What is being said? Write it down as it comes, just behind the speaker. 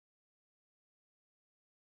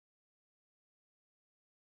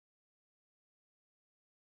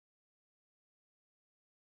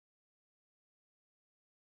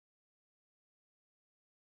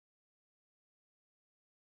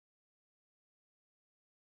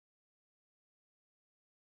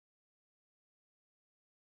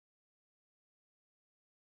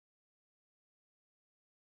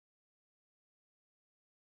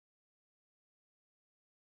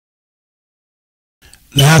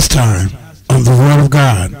Last time on the Word of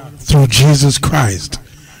God through Jesus Christ,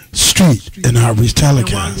 Street and Outreach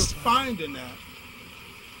Telecast. And while you're finding that,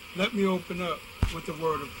 let me open up with a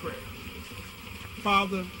word of prayer.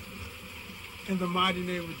 Father, in the mighty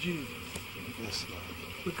name of Jesus, Yes, Lord.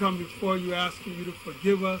 we come before you asking you to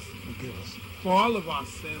forgive us for all of our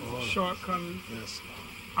sins and shortcomings, Yes,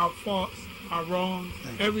 our faults, our wrongs,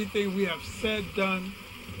 everything we have said, done,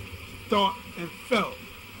 thought, and felt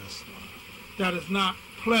that is not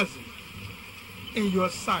pleasant in your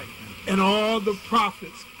sight. And all the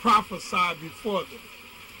prophets prophesied before them.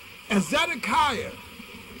 And Zedekiah,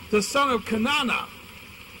 the son of Kenana,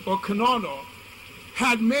 or Kenana,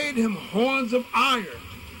 had made him horns of iron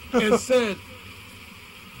and said,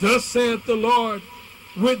 Thus saith the Lord,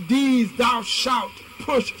 with these thou shalt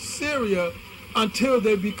push Syria until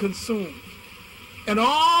they be consumed. And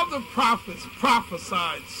all the prophets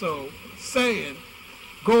prophesied so, saying,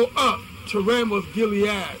 Go up to Ramoth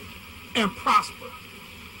Gilead and prosper,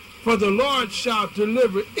 for the Lord shall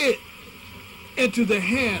deliver it into the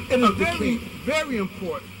hand of the king. Very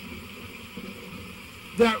important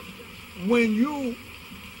that when you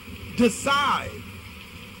decide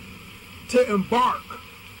to embark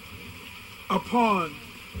upon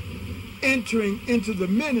entering into the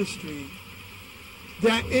ministry,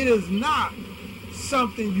 that it is not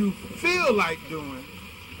something you feel like doing,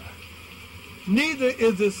 neither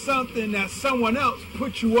is it something that someone else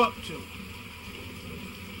put you up to.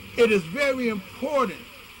 It is very important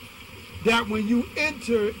that when you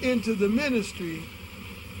enter into the ministry,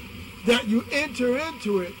 that you enter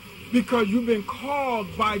into it because you've been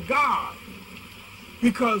called by God.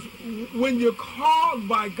 Because when you're called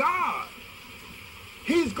by God,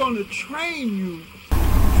 He's going to train you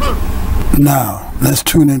first. Now, let's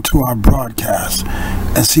tune into our broadcast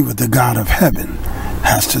and see what the God of heaven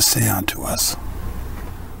has to say unto us.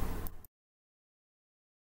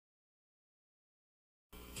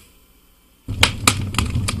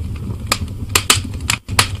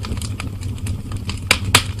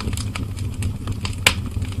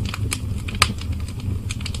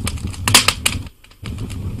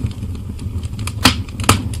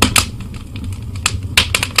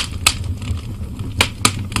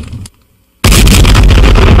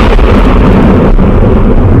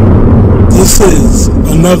 This is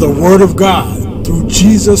another Word of God through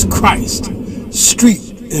Jesus Christ,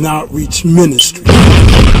 Street and Outreach Ministry.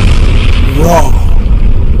 Raw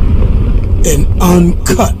and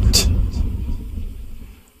uncut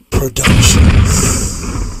productions.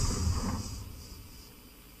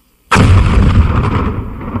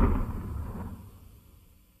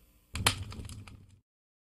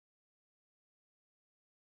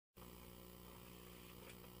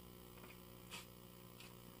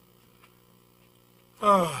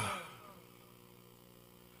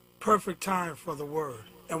 Perfect time for the word.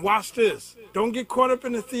 And watch this. Don't get caught up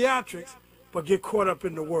in the theatrics, but get caught up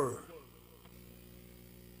in the word.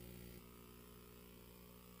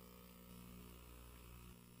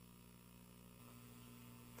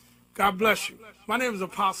 God bless you. My name is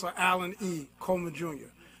Apostle Alan E. Coleman Jr.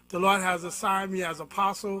 The Lord has assigned me as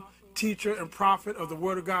apostle, teacher, and prophet of the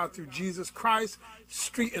Word of God through Jesus Christ,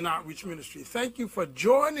 Street and Outreach Ministry. Thank you for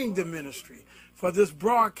joining the ministry for this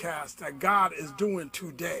broadcast that God is doing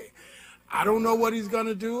today. I don't know what He's going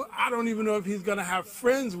to do. I don't even know if He's going to have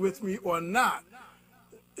friends with me or not.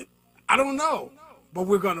 I don't know, but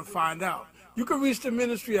we're going to find out. You can reach the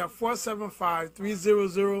ministry at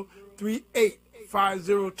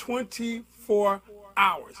 475-300-3850, 24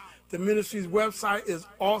 hours. The ministry's website is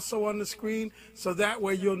also on the screen, so that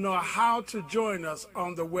way you'll know how to join us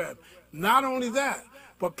on the web. Not only that,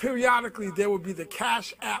 but periodically there will be the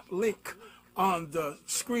Cash App link on the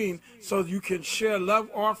screen so you can share love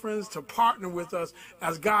offerings to partner with us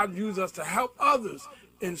as God uses us to help others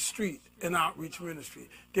in street and outreach ministry.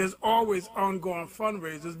 There's always ongoing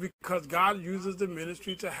fundraisers because God uses the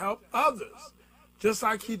ministry to help others, just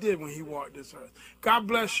like He did when He walked this earth. God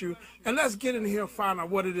bless you, and let's get in here and find out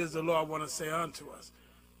what it is the Lord wants to say unto us.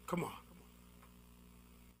 Come on.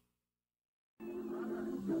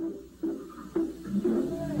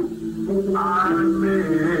 I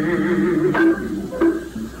made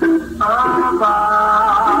a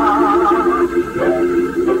vow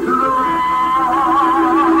to the Lord.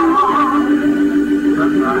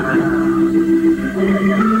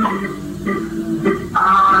 I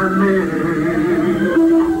made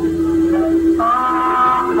a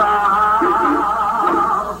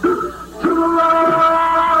vow to the Lord.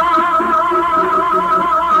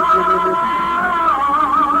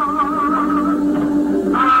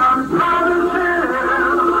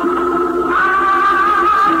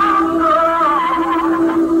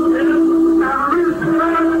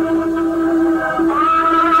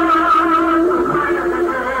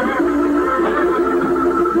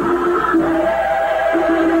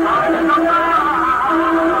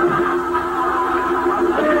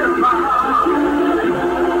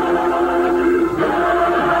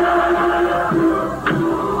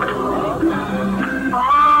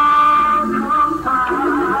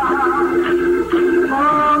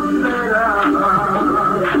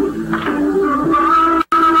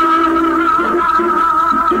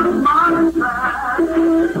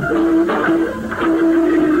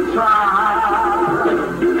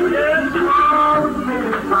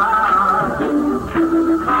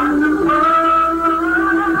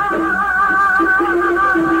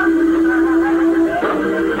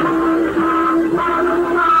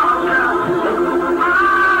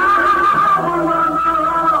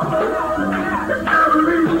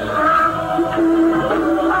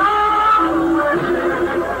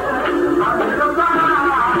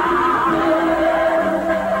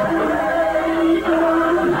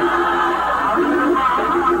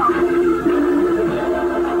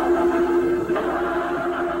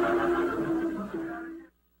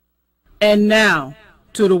 And now,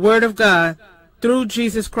 to the Word of God through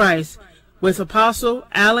Jesus Christ with Apostle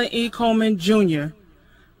Alan E. Coleman, Jr.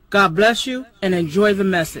 God bless you and enjoy the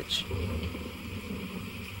message.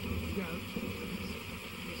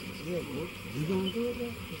 You gonna do it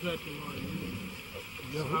then? Is that the Lord?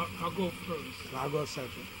 Yeah. I'll go first. I'll go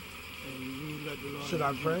second. And you let the Lord. Should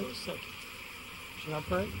I pray? Go second. Should I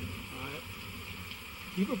pray? All right.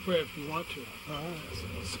 You can pray if you want to. All right.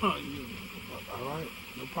 It's on you. All right.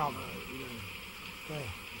 No problem. Okay.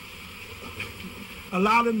 A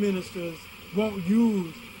lot of ministers won't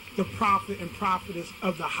use the prophet and prophetess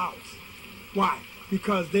of the house. Why?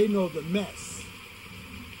 Because they know the mess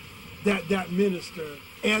that that minister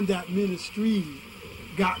and that ministry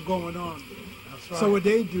got going on there. That's right. So what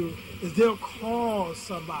they do is they'll call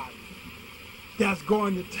somebody that's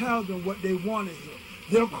going to tell them what they want to hear.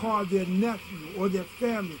 They'll call their nephew or their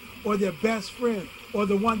family or their best friend or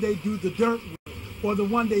the one they do the dirt with or the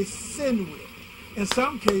one they sin with. In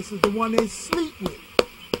some cases, the one they sleep with.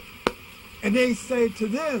 And they say to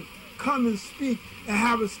them, come and speak and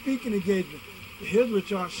have a speaking engagement. Here's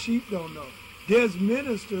what y'all sheep don't know. There's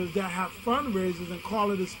ministers that have fundraisers and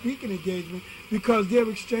call it a speaking engagement because they're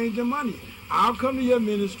exchanging money. I'll come to your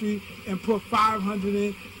ministry and put 500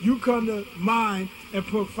 in. You come to mine and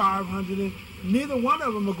put 500 in. Neither one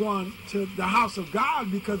of them are going to the house of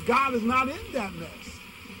God because God is not in that mess.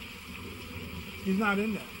 He's not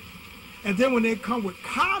in that. And then when they come with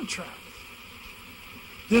contracts,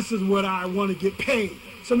 this is what I want to get paid.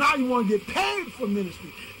 So now you want to get paid for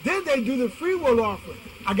ministry. Then they do the free will offering.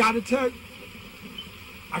 I got to tell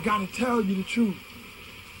you the truth.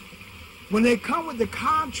 When they come with the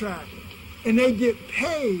contract and they get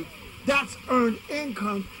paid, that's earned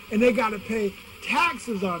income, and they got to pay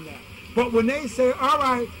taxes on that. But when they say, all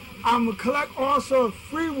right, I'm going to collect also a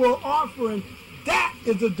free will offering, that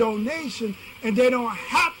is a donation, and they don't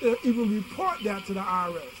have to even report that to the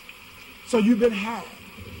IRS. So you've been had.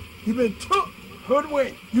 You've been took,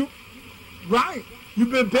 hoodwinked. Right.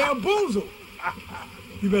 You've been bamboozled.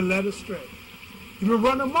 You've been led astray. You've been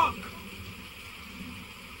run amok.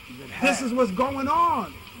 This is what's going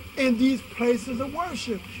on in these places of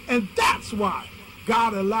worship. And that's why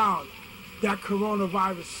God allowed that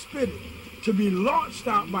coronavirus spirit to be launched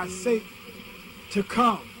out by Satan to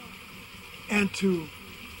come and to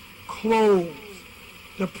close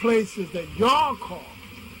the places that y'all call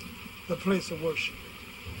the place of worship.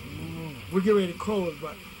 We're getting ready to close,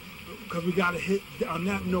 but because we got to hit on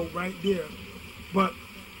that note right there. But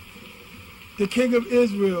the king of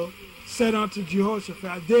Israel said unto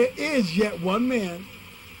Jehoshaphat, there is yet one man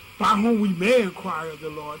by whom we may inquire of the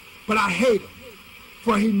Lord, but I hate him.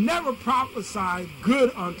 For he never prophesied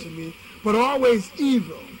good unto me, but always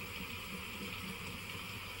evil.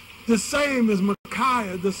 The same is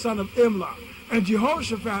Micaiah, the son of Imlah. And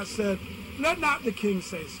Jehoshaphat said, let not the king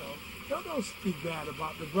say so. Don't speak bad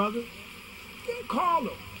about the brother. Call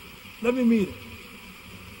him. Let me meet him.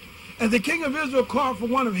 And the king of Israel called for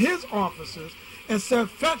one of his officers and said,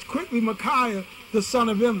 fetch quickly Micaiah, the son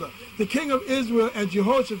of Imlah. The king of Israel and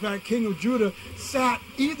Jehoshaphat, king of Judah, sat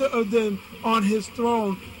either of them on his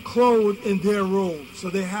throne, clothed in their robes. So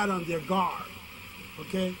they had on their garb,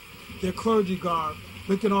 okay? Their clergy garb,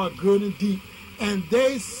 looking all good and deep. And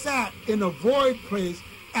they sat in a void place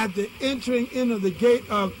at the entering in of the gate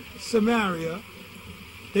of Samaria.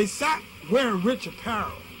 They sat wearing rich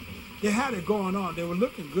apparel. They had it going on. They were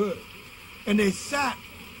looking good. And they sat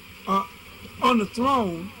on the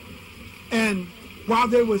throne, and while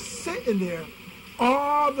they were sitting there,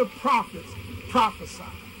 all the prophets prophesied.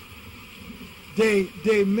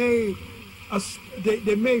 They made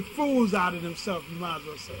fools out of themselves, you might as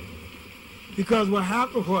well say. Because what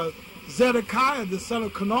happened was Zedekiah, the son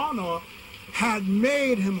of Kenana, had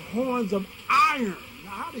made him horns of iron.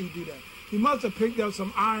 Now, how did he do that? He must have picked up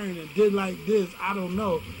some iron and did like this, I don't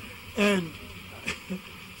know, and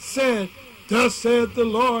said, thus saith the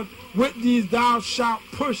Lord, with these thou shalt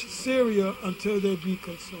push Syria until they be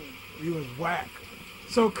consumed. He was whack.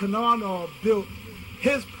 So Kenana built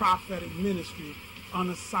his prophetic ministry on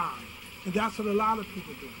a sign. And that's what a lot of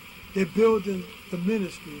people do. They're building the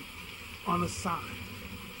ministry on a sign.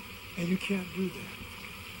 And you can't do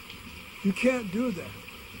that. You can't do that.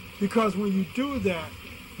 Because when you do that,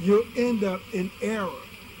 you'll end up in error.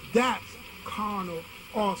 That's carnal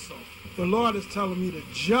also. The Lord is telling me to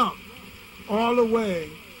jump all the way.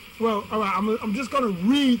 Well, all right, I'm just going to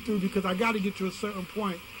read through because I got to get to a certain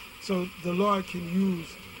point so the Lord can use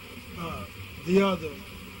the other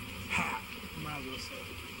half, might as well say.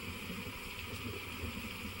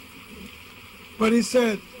 But he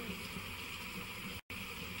said,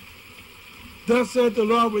 thus said the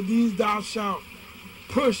Lord, with these thou shalt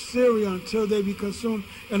push Syria until they be consumed.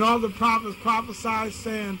 And all the prophets prophesied,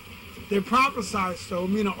 saying, they prophesied so,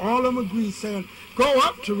 meaning all of them agreed, saying, go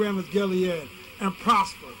up to Ramoth Gilead and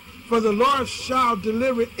prosper, for the Lord shall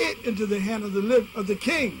deliver it into the hand of the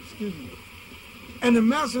king. Excuse me. And the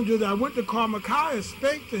messenger that went to call Micaiah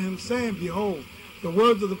spake to him, saying, behold, the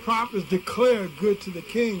words of the prophets declare good to the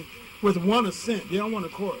king with one assent. They don't want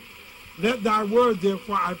to court. Let thy word,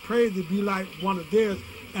 therefore, I pray thee, be like one of theirs,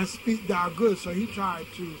 and speak thou good. So he tried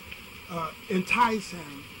to entice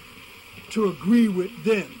him to agree with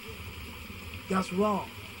them. That's wrong.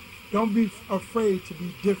 Don't be afraid to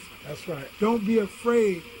be different. That's right. Don't be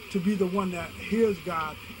afraid to be the one that hears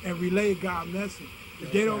God and relay God's message.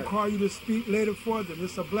 If they don't call you to speak later for them,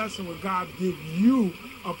 it's a blessing when God gives you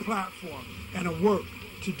a platform and a work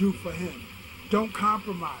to do for him. Don't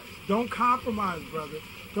compromise. Don't compromise, brother.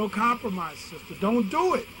 Don't compromise, sister. Don't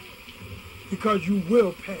do it, because you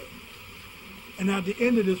will pay. And at the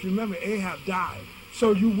end of this, remember, Ahab died.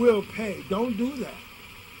 So you will pay. Don't do that.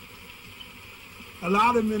 A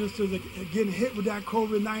lot of ministers are getting hit with that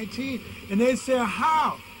COVID-19, and they say,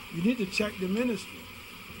 how? You need to check the ministry.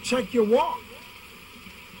 Check your walk.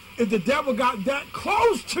 If the devil got that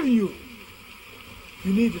close to you,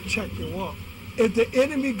 you need to check your walk. If the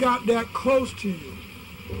enemy got that close to you,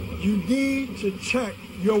 you need to check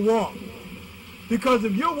your walk. Because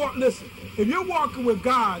if you're if you're walking with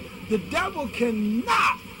God, the devil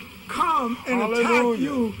cannot come and attack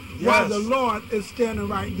you while the Lord is standing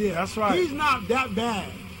right there. That's right. He's not that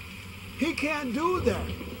bad. He can't do that.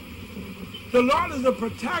 The Lord is a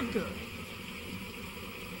protector.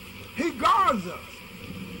 He guards us.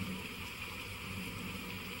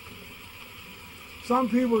 Some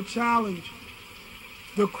people challenge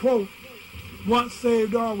the quote, once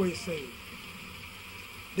saved, always saved.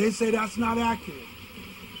 They say that's not accurate.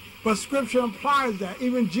 But Scripture implies that.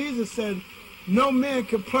 Even Jesus said, no man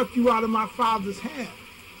can pluck you out of my Father's hand.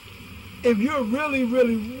 If you're really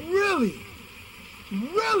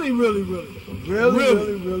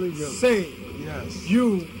saved, yes,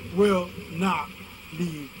 you will not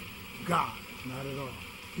leave God. not at all.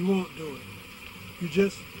 You won't do it. You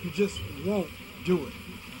just won't do it.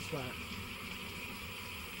 That's right.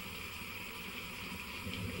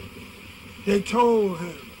 They told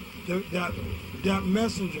him, that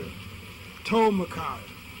messenger told Micaiah,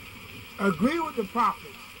 agree with the prophets.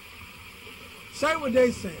 Say what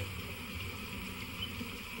they said.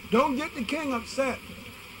 Don't get the king upset.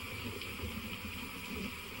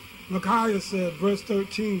 Micaiah said, verse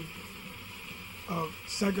 13 of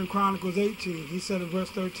 2 Chronicles 18, he said in verse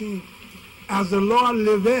 13, as the Lord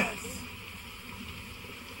liveth,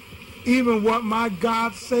 even what my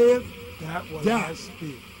God saith, That will that I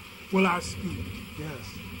speak. will I speak.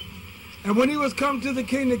 Yes. And when he was come to the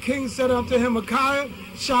king said unto him, Micaiah,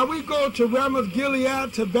 shall we go to Ramoth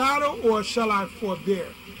Gilead to battle, or shall I forbear?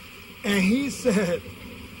 And he said,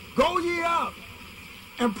 go ye up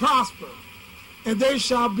and prosper, and they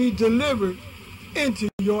shall be delivered into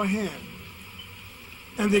your hand.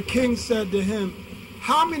 And the king said to him,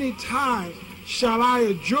 how many times shall I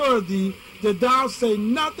adjure thee that thou say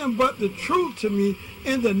nothing but the truth to me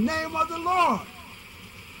in the name of the Lord?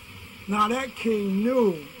 Now that king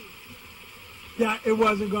knew that it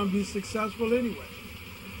wasn't going to be successful anyway.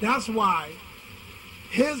 That's why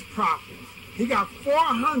his prophets, he got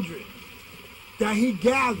 400 that he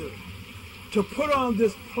gathered to put on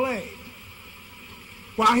this play,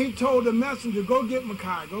 while he told the messenger, go get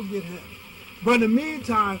Micaiah, go get him. But in the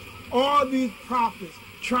meantime, all these prophets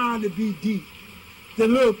trying to be deep, the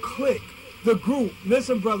little clique, the group.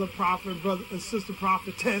 Listen, brother prophet, brother and sister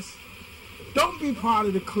prophetess, don't be part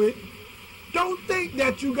of the clique. Don't think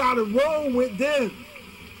that you got to roll with them.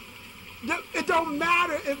 It don't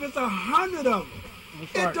matter if it's 100 of them.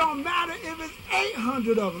 That's right. It don't matter if it's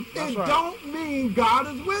 800 of them. That's it right. don't mean God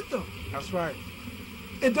is with them. That's right.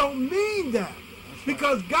 It don't mean that.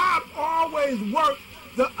 Because God always works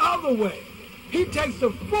the other way. He takes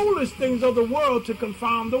the foolish things of the world to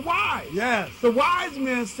confound the wise. Yes. The wise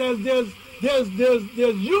man says there's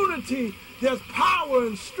unity, there's power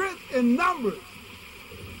and strength in numbers.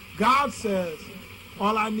 God says,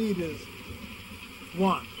 all I need is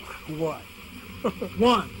one. What?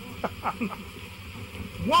 One.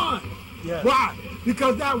 One. Yes. Why?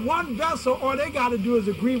 Because that one vessel, all they got to do is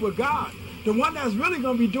agree with God. The one that's really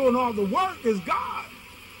going to be doing all the work is God.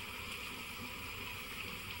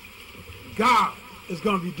 God is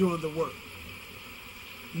going to be doing the work,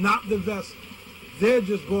 not the vessel. They're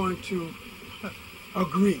just going to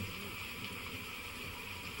agree.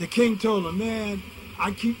 The king told him, man,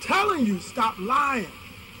 I keep telling you, stop lying.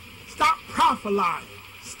 Stop prophe-lying.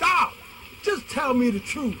 Stop. Just tell me the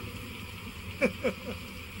truth.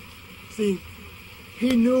 See,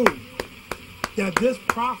 he knew that this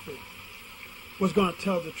prophet was going to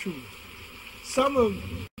tell the truth. Some of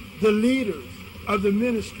the leaders of the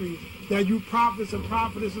ministry that you prophets and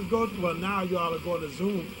prophetesses go to, well, now you all are going to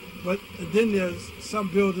Zoom, but then there's some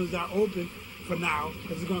buildings that are open for now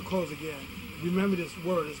because it's going to close again. Remember this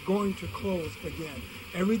word, it's going to close again.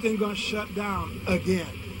 Everything going to shut down again.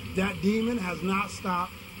 That demon has not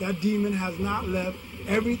stopped. That demon has not left.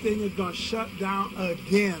 Everything is going to shut down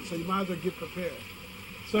again. So you might as well get prepared.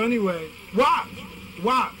 So anyway,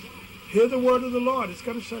 watch. Hear the word of the Lord. It's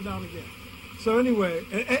going to shut down again. So anyway,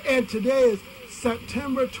 and today is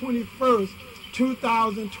September 21st,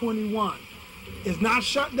 2021. It's not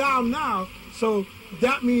shut down now. So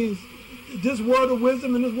that means this word of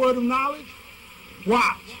wisdom and this word of knowledge,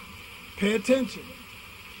 watch. Pay attention.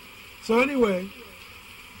 So anyway,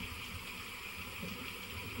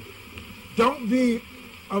 don't be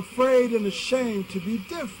afraid and ashamed to be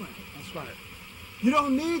different. That's right. You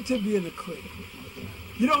don't need to be in a clique.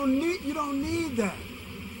 You don't need that.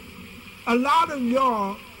 A lot of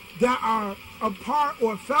y'all that are a part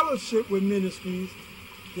or fellowship with ministries,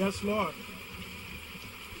 yes, Lord,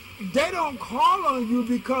 they don't call on you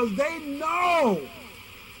because they know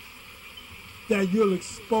that you'll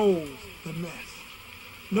expose the mess.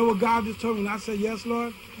 You know what God just told me when I said, yes,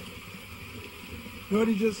 Lord? You know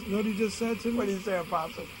what he just said to me? What did he say,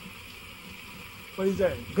 Apostle? What did he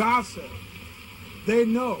say? God said, they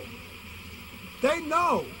know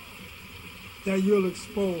that you'll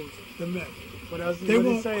expose the mess. What else? They What did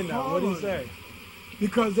he won't say now? call What did on he say?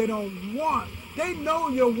 Because they don't want. They know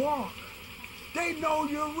your walk. They know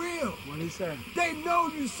you're real. What did he say? They know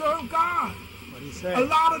you serve God. What did he say? A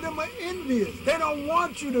lot of them are envious. They don't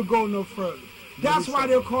want you to go no further. That's why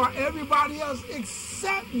they'll call everybody else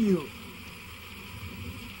except you.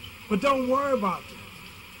 But don't worry about that.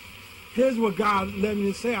 Here's what God let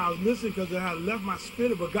me say. I was listening because it had left my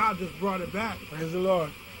spirit, but God just brought it back. Praise the Lord.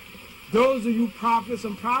 Those of you prophets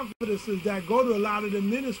and prophetesses that go to a lot of the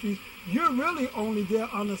ministries, you're really only there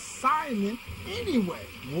on assignment anyway.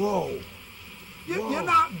 Whoa. You're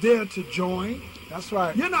not there to join. That's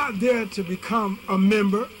right. You're not there to become a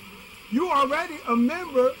member. You're already a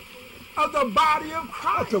member of the body of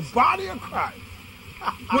Christ. The body of Christ.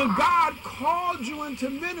 When God called you into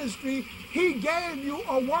ministry, he gave you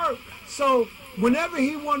a work. So whenever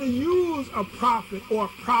he want to use a prophet or a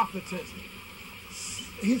prophetess,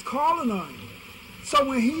 he's calling on you. So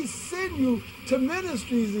when he send you to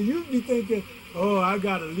ministries and you be thinking, oh, I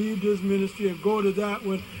got to leave this ministry and go to that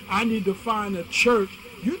one, I need to find a church.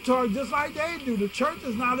 You talk just like they do. The church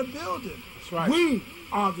is not a building. That's right. We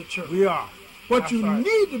are the church. We are. What That's you right.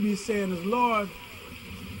 need to be saying is, Lord,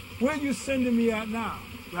 where you sending me at now?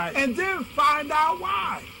 Right. And then find out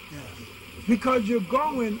why. Yes. Because you're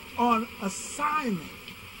going on assignment.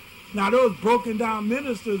 Now those broken down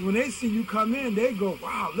ministers, when they see you come in, they go,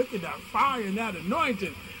 wow, look at that fire and that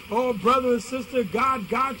anointing. Oh, brother and sister, God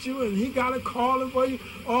got you and he got a calling for you.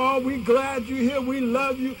 Oh, we glad you're here. We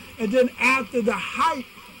love you. And then after the hype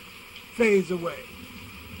fades away,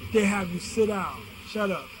 they have you sit down.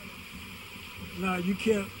 Shut up. No, you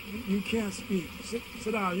can't speak.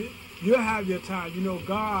 Sit down. You'll have your time. You know,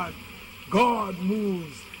 God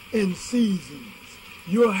moves in seasons.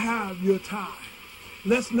 You'll have your time.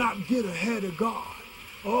 Let's not get ahead of God.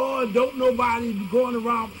 Oh, don't nobody be going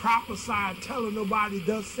around prophesying, telling nobody,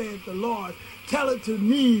 thus saith the Lord. Tell it to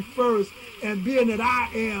me first, and being that I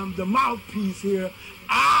am the mouthpiece here,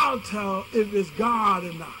 I'll tell if it's God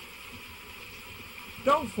or not.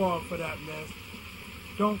 Don't fall for that mess.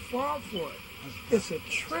 Don't fall for it. It's a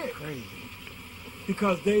trick. Crazy.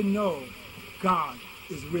 Because they know God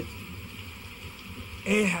is with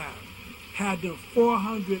you. Ahab had them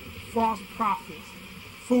 400 false prophets,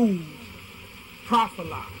 fools,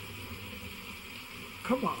 prophe-lies.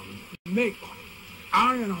 Come on, make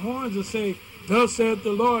iron horns and say, thus saith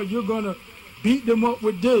the Lord, you're going to beat them up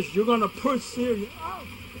with this. You're going to push Syria. Oh,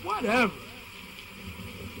 whatever.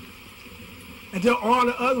 And then all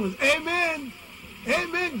the other ones, amen.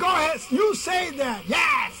 Amen. Go ahead. You say that.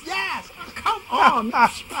 Yes, yes. Come on.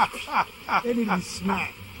 They need to be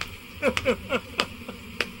smacked.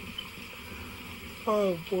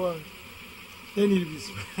 Oh, boy. They need to be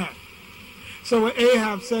smacked. So when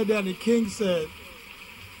Ahab said that, the king said,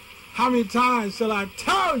 how many times shall I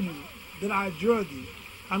tell you that I adjure thee?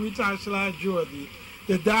 How many times shall I adjure thee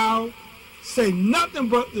that thou say nothing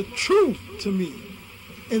but the truth to me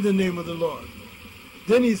in the name of the Lord?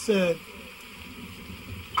 Then he said,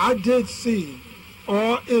 I did see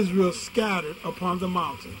all Israel scattered upon the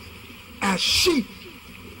mountains as sheep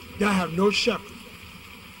that have no shepherd.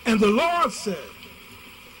 And the Lord said,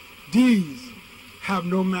 these have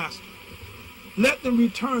no master. Let them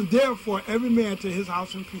return therefore every man to his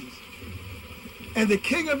house in peace. And the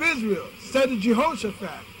king of Israel said to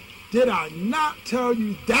Jehoshaphat, did I not tell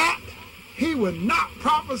you that he would not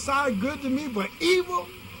prophesy good to me but evil?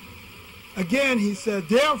 Again he said,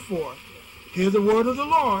 therefore, hear the word of the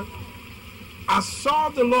Lord. I saw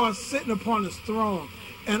the Lord sitting upon his throne,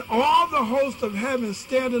 and all the host of heaven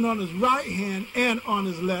standing on his right hand and on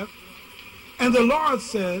his left. And the Lord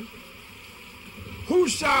said, who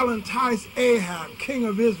shall entice Ahab, king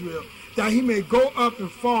of Israel, that he may go up and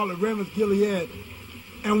fall at Ramoth Gilead?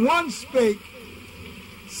 And one spake,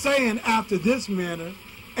 saying after this manner,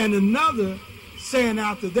 and another saying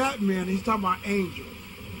after that manner. He's talking about angels.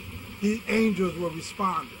 These angels were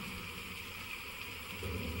responding.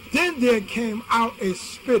 Then there came out a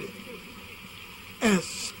spirit and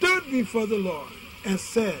stood before the Lord and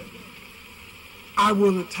said, I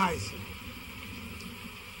will entice him.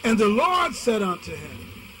 And the Lord said unto him,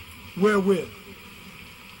 wherewith?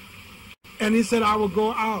 And he said, I will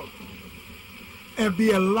go out and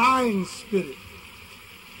be a lying spirit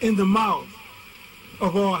in the mouth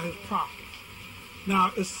of all his prophets.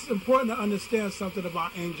 Now, it's important to understand something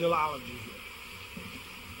about angelology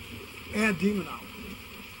here and demonology.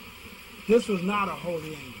 This was not a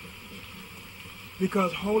holy angel,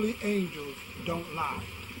 because holy angels don't lie.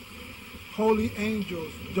 Holy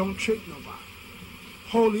angels don't trick nobody.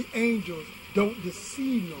 Holy angels don't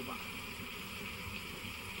deceive nobody.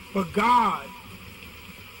 But God,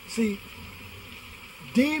 see,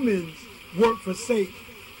 demons work for Satan,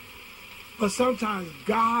 but sometimes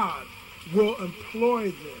God will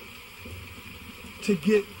employ them to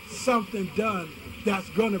get something done that's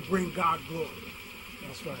going to bring God glory.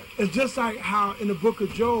 That's right. It's just like how in the book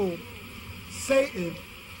of Job, Satan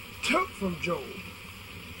took from Job.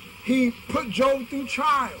 He put Job through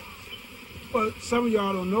trials. But some of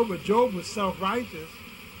y'all don't know, but Job was self-righteous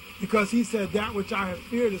because he said, that which I have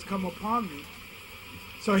feared has come upon me.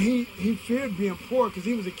 So he feared being poor because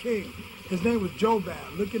he was a king. His name was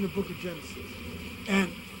Jobab. Look in the book of Genesis.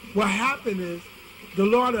 And what happened is the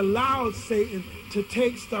Lord allowed Satan to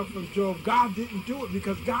take stuff from Job. God didn't do it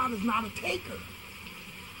because God is not a taker.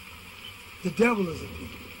 The devil is a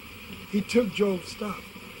taker. He took Job's stuff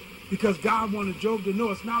because God wanted Job to know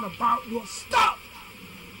it's not about your stuff.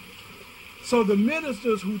 So the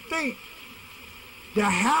ministers who think they're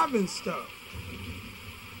having stuff,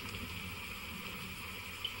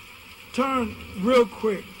 turn real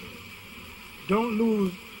quick. Don't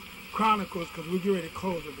lose Chronicles because we're getting ready to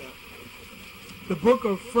close with that. The book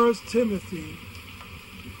of 1 Timothy,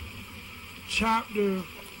 chapter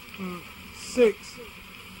 6.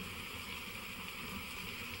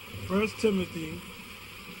 1 Timothy,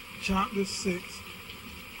 chapter 6,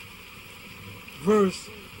 verse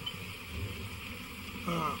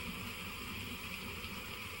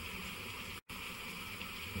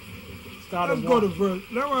let's go to verse.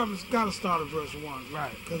 Let's gotta start at verse 1,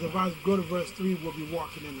 right? Because if I go to verse 3, we'll be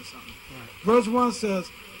walking into something. Right. Verse 1 says,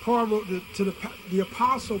 Paul wrote to the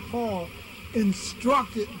apostle Paul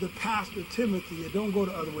instructed the pastor Timothy. It don't go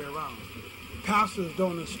the other way around. Pastors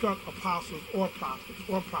don't instruct apostles or prophets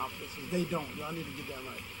or prophetesses. They don't. Y'all need to get that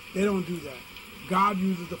right. They don't do that. God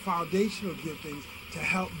uses the foundational giftings to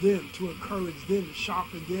help them, to encourage them, to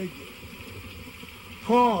sharpen their gift.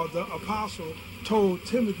 Paul, the apostle, told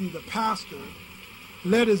Timothy, the pastor,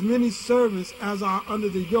 let as many servants as are under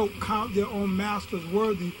the yoke count their own masters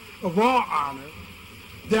worthy of all honor,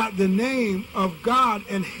 that the name of God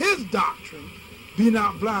and his doctrine be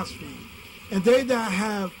not blasphemed. And they that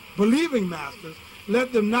have believing masters,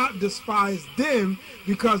 let them not despise them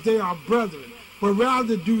because they are brethren, but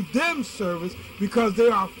rather do them service because they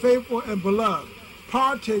are faithful and beloved,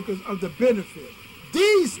 partakers of the benefit.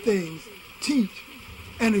 These things teach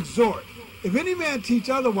and exhort. If any man teach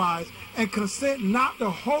otherwise, and consent not the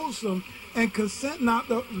wholesome, and consent not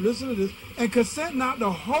the, listen to this, and consent not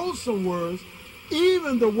the wholesome words,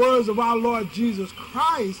 even the words of our Lord Jesus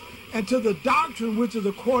Christ, and to the doctrine which is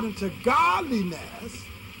according to godliness,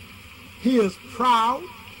 he is proud,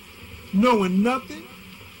 knowing nothing,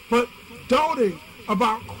 but doting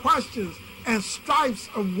about questions and strifes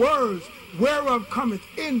of words, whereof cometh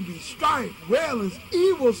envy, strife, railings,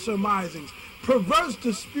 evil surmisings, perverse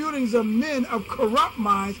disputings of men of corrupt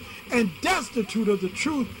minds, and destitute of the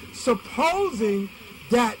truth, supposing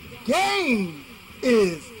that gain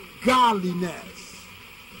is godliness.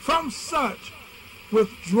 From such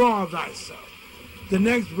withdraw thyself. The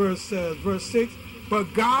next verse says, verse 6,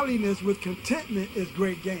 but godliness with contentment is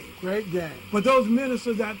great gain. Great gain. But those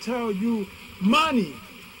ministers that tell you money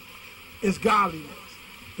is godliness.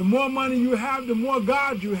 The more money you have, the more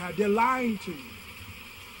God you have. They're lying to you.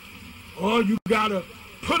 Or you gotta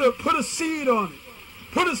put a seed on it.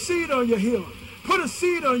 Put a seed on your healing. Put a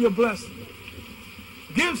seed on your blessing.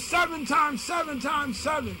 Give 7 times 7 times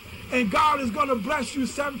 7, and God is gonna bless you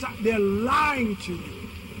 7 times. They're lying to you.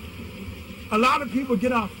 A lot of people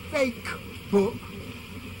get a fake book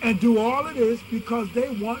and do all of this because they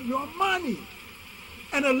want your money.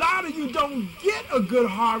 And a lot of you don't get a good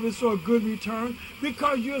harvest or a good return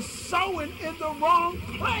because you're sowing in the wrong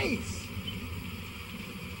place.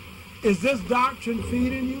 Is this doctrine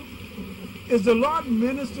feeding you? Is the Lord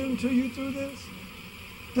ministering to you through this?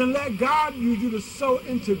 Then let God use you to sow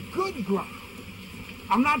into good ground.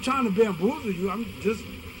 I'm not trying to bamboozle you. I'm just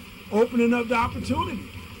opening up the opportunity.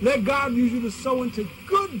 Let God use you to sow into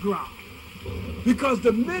good ground. Because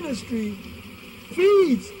the ministry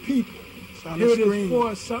feeds people. Here it is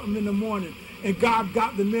 4 something in the morning, and God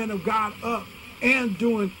got the men of God up and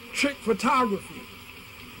doing trick photography.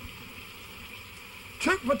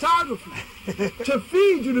 Trick photography to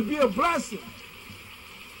feed you, to be a blessing.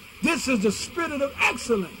 This is the spirit of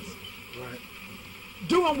excellence. Right.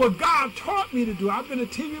 Doing what God taught me to do. I've been a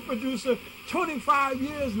TV producer 25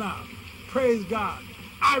 years now. Praise God.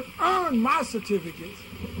 I've earned my certificates.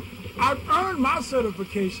 I've earned my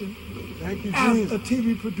certification. Thank you, as Jesus. a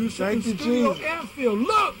TV producer Thank in you, studio Jesus. and field.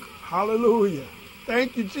 Look! Hallelujah.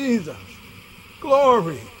 Thank you, Jesus.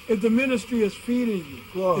 Glory. If the ministry is feeding you,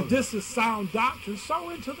 Glory. if this is sound doctrine, sow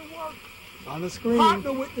into the work. It's on the screen.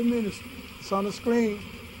 Partner with the ministry. It's on the screen.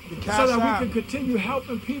 The So Cash that App. we can continue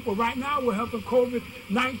helping people. Right now we're helping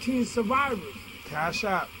COVID-19 survivors. Cash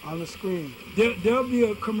App on the screen. There'll be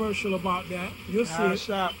a commercial about that. You'll see Cash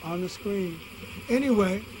it. App on the screen.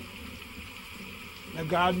 Anyway, Let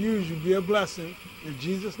God use you. Be a blessing. In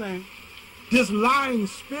Jesus' name. this lying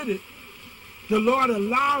spirit, the Lord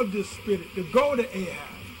allowed this spirit to go to Ahab.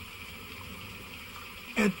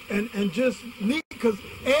 And just leave, because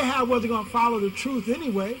Ahab wasn't going to follow the truth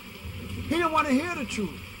anyway. He didn't want to hear the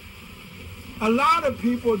truth. A lot of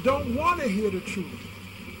people don't want to hear the truth.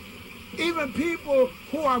 Even people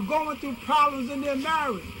who are going through problems in their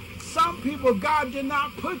marriage. Some people God did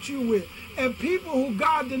not put you with. And people who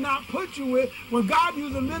God did not put you with, when God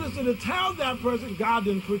used a minister to tell that person, God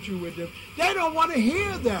didn't put you with them, they don't want to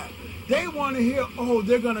hear that. They want to hear, oh,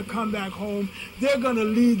 they're going to come back home. They're going to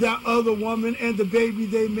leave that other woman and the baby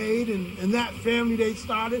they made and that family they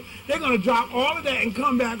started. They're going to drop all of that and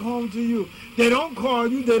come back home to you. They don't call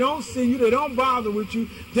you. They don't see you. They don't bother with you.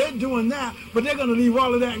 They're doing that, but they're going to leave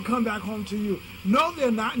all of that and come back home to you. No,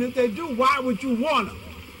 they're not. And if they do, why would you want them?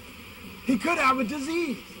 He could have a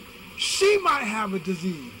disease. She might have a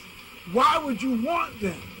disease. Why would you want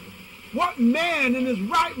them? What man in his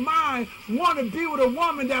right mind want to be with a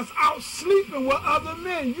woman that's out sleeping with other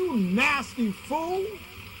men? You nasty fool.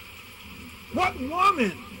 What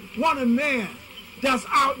woman want a man that's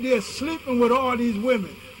out there sleeping with all these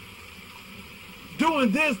women?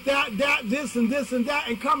 Doing this, that, this, and this, and that,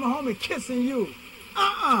 and coming home and kissing you.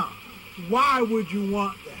 Why would you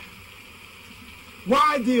want that?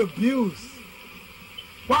 Why the abuse?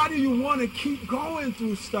 Why do you want to keep going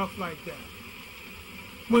through stuff like that?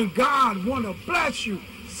 When God want to bless you,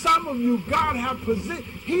 some of you, God have positioned.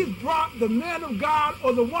 He's brought the man of God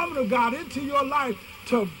or the woman of God into your life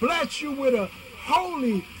to bless you with a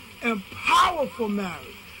holy and powerful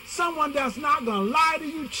marriage. Someone that's not going to lie to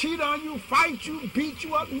you, cheat on you, fight you, beat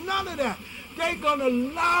you up, none of that. They're going to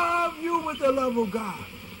love you with the love of God.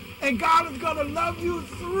 And God is going to love you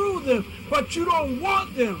through them, but you don't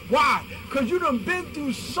want them. Why? Because you done been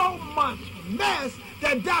through so much mess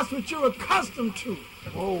that that's what you're accustomed to.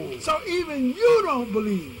 Whoa. So even you don't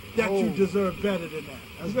believe that you Whoa. deserve better than that.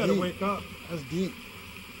 That's You better deep. wake up. That's deep.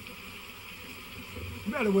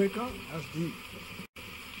 You better wake up. That's deep.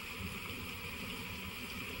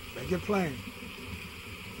 Make it plain.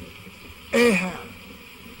 Ahab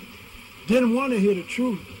didn't want to hear the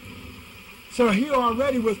truth. So he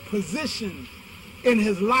already was positioned in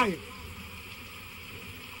his life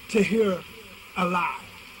to hear a lie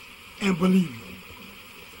and believe it.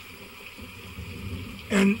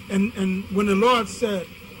 And when the Lord said,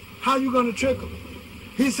 how you going to trick him?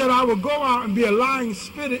 He said, I will go out and be a lying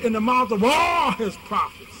spirit in the mouth of all his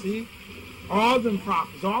prophets. See? All them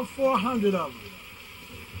prophets, all 400 of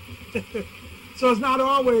them. So it's not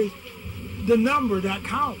always the number that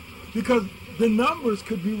counts, because the numbers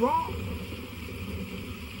could be wrong.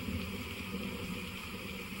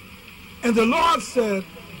 And the Lord said,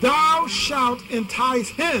 thou shalt entice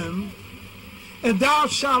him, and thou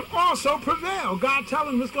shalt also prevail. God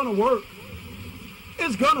telling him it's going to work.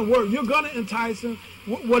 It's going to work. You're going to entice him.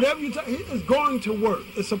 Whatever you tell, it's going to work.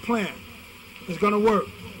 It's a plan. It's going to work.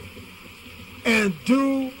 And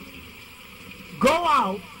go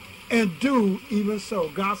out and do even so.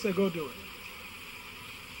 God said, go do it.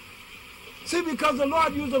 See, because the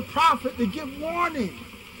Lord used a prophet to give warning.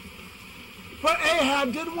 But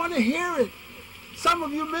Ahab didn't want to hear it. Some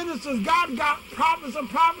of you ministers, God got prophets and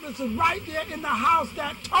prophetesses right there in the house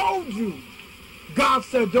that told you. God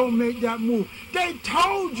said, don't make that move. They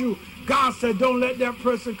told you. God said, don't let that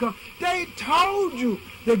person come. They told you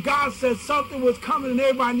that God said something was coming and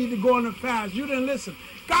everybody need to go on a fast. You didn't listen.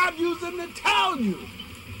 God used them to tell you.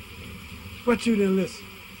 But you didn't listen.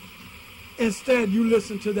 Instead, you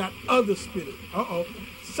listened to that other spirit.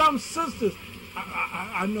 Some sisters,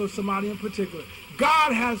 I know somebody in particular,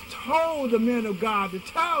 God has told the men of God to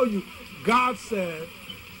tell you, God said,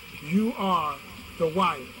 you are the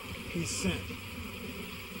wife he sent.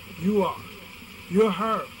 You are. You're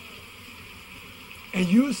her. And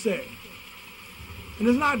you say, and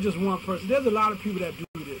it's not just one person, there's a lot of people that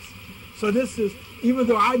do this. So this is, even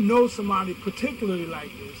though I know somebody particularly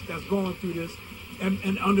like this, that's going through this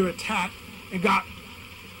and under attack, and got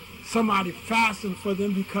somebody fasting for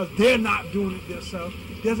them because they're not doing it themselves,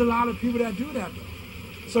 there's a lot of people that do that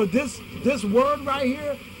though. So this word right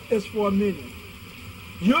here is for many.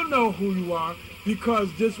 You'll know who you are because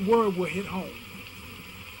this word will hit home.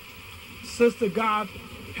 Sister, God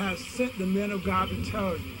has sent the men of God to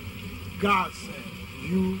tell you, God said,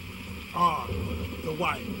 you are the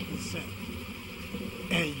wife he sent.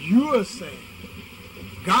 And you are saying,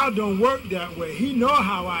 God don't work that way. He know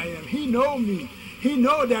how I am. He know me. He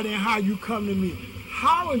know that ain't how you come to me.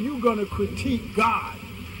 How are you going to critique God?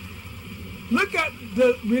 Look at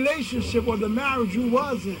the relationship or the marriage you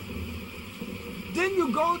was in. Didn't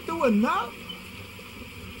you go through enough?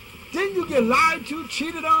 Didn't you get lied to,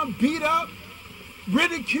 cheated on, beat up,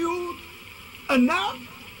 ridiculed enough?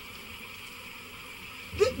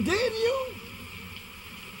 Did you?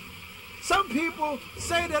 Some people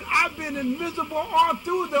say that I've been miserable all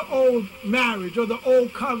through the old marriage or the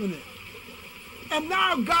old covenant. And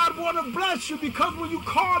now God want to bless you because when you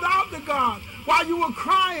called out to God while you were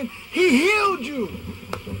crying, he healed you.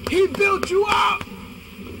 He built you up.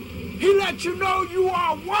 He let you know you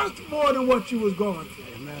are worth more than what you was going through.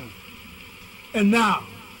 Amen. And now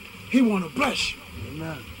he want to bless you.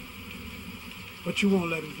 Amen. But you won't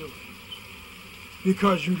let him do it.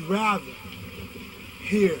 Because you'd rather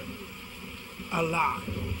hear a lie.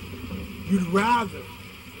 You'd rather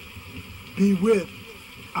be with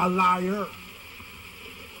a liar.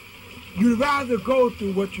 You'd rather go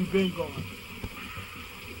through what you've been going through.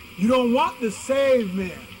 You don't want the saved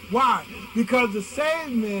man. Why? Because the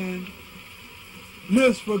saved man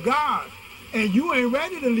lives for God. And you ain't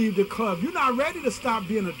ready to leave the club. You're not ready to stop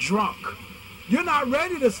being a drunk. You're not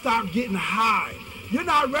ready to stop getting high. You're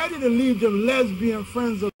not ready to leave them lesbian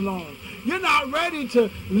friends alone. You're not ready to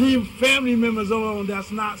leave family members alone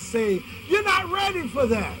that's not saved. You're not ready for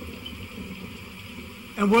that.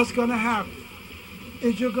 And what's going to happen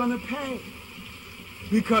is you're going to pay.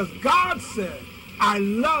 Because God said, I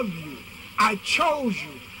love you. I chose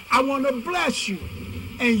you. I want to bless you.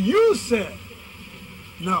 And you said,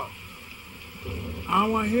 no, I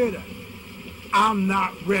don't want to hear that. I'm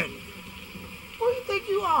not ready. What do you think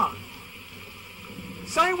you are?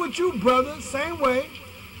 Same with you, brother. Same way.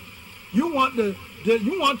 You want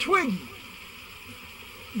you want Twiggy.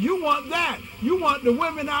 You want that. You want the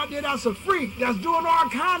women out there that's a freak, that's doing all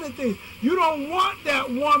kind of things. You don't want that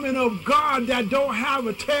woman of God that don't have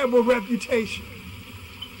a terrible reputation.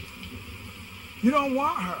 You don't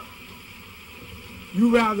want her.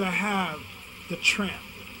 You rather have the tramp.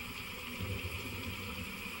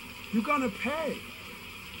 You're going to pay.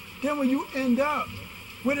 Then when you end up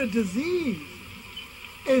with a disease,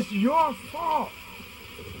 it's your fault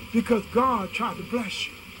because God tried to bless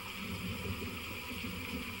you.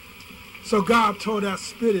 So God told that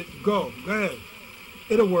spirit, go ahead.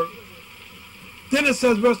 It'll work. Then it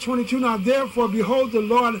says, verse 22, now therefore, behold, the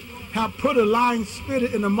Lord hath put a lying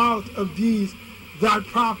spirit in the mouth of these thy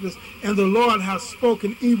prophets, and the Lord hath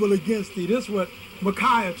spoken evil against thee. This is what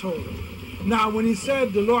Micaiah told him. Now, when he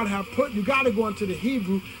said the Lord hath put, you got to go into the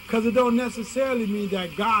Hebrew, because it don't necessarily mean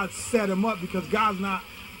that God set him up, because God's not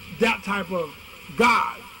that type of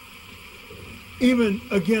God. Even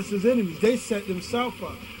against his enemies, they set themselves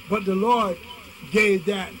up. But the Lord gave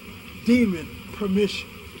that demon permission.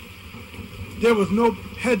 There was no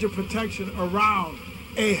hedge of protection around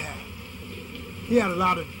Ahab. He had a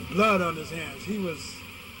lot of blood on his hands. He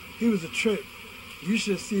was a trick. You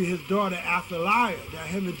should see his daughter Athaliah that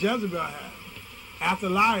him and Jezebel had.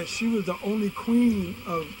 Athaliah, she was the only queen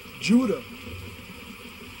of Judah.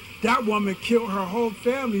 That woman killed her whole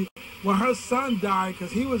family when her son died,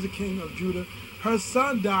 because he was the king of Judah. Her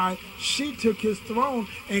son died, she took his throne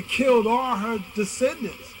and killed all her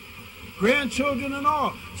descendants. grandchildren and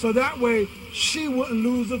all. So that way she wouldn't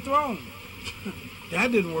lose the throne.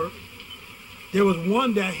 That didn't work. There was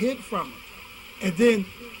one that hid from her. And then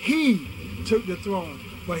he took the throne,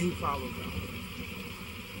 but he followed God.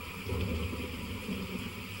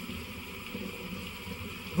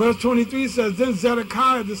 Verse 23 says, then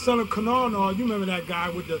Zedekiah, the son of Canaan, you remember that guy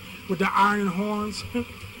with the iron horns? Yeah.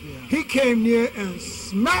 He came near and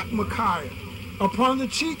smacked Micaiah upon the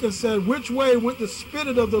cheek and said, which way went the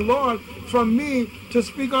Spirit of the Lord from me to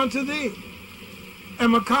speak unto thee?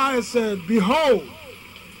 And Micaiah said, behold,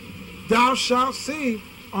 thou shalt see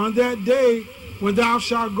on that day when thou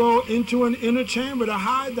shalt go into an inner chamber to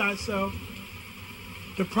hide thyself.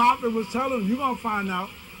 The prophet was telling him, you're going to find out.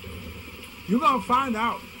 You're going to find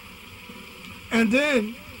out. And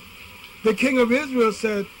then the king of Israel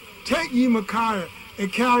said, take ye Micaiah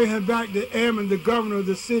and carry him back to Ammon, the governor of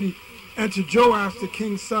the city, and to Joash, the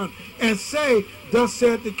king's son, and say, thus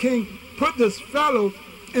said the king, put this fellow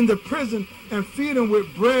in the prison and feed him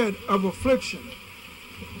with bread of affliction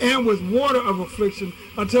and with water of affliction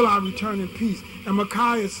until I return in peace. And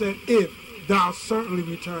Micaiah said, if thou certainly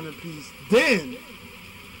return in peace, then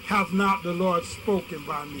hath not the Lord spoken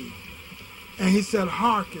by me. And he said,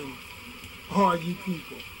 hearken, all ye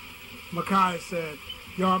people. Micaiah said,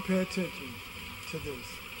 y'all pay attention to this.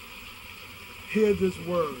 Hear this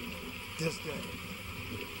word this day.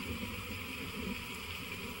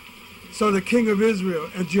 So the king of Israel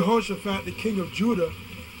and Jehoshaphat, the king of Judah,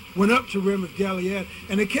 went up to Ramoth Gilead.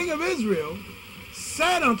 And the king of Israel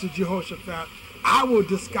said unto Jehoshaphat, I will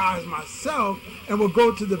disguise myself and will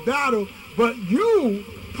go to the battle, but you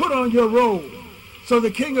put on your robe. So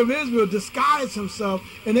the king of Israel disguised himself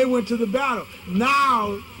and they went to the battle.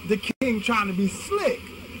 Now the king trying to be slick.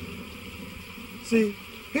 See,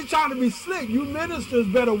 he's trying to be slick. You ministers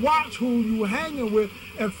better watch who you hanging with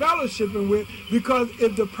and fellowshipping with, because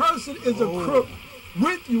if the person is a crook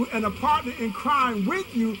with you and a partner in crime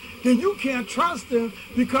with you, then you can't trust them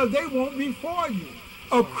because they won't be for you.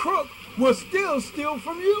 A crook will still steal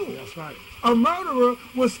from you. That's right. A murderer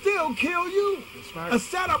will still kill you. That's right. A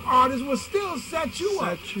setup artist will still set you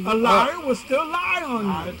up. You a liar will still lie on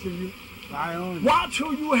lie you. To you. Lie on you. Watch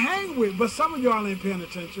who you hang with. But some of y'all ain't paying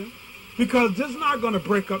attention, because this is not going to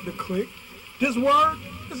break up the clique. This word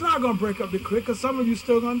is not going to break up the clique, because some of you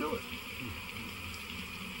still going to do it.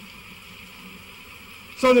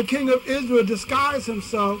 So the king of Israel disguised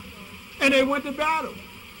himself and they went to battle.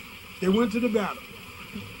 They went to the battle.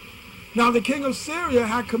 Now the king of Syria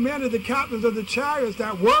had commanded the captains of the chariots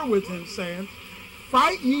that were with him, saying,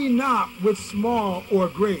 fight ye not with small or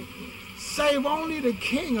great, save only the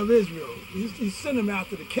king of Israel. He sent him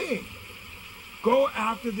after the king. Go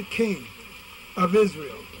after the king of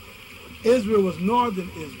Israel. Israel was northern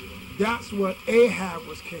Israel. That's what Ahab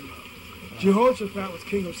was king of. Jehoshaphat was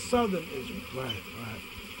king of southern Israel. Right, right.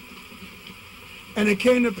 And it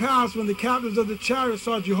came to pass when the captains of the chariots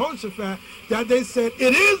saw Jehoshaphat that they said,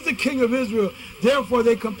 it is the king of Israel. Therefore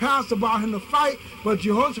they compassed about him to fight. But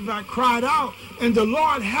Jehoshaphat cried out, and the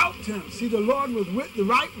Lord helped him. See, the Lord was with the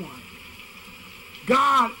right one.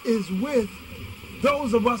 God is with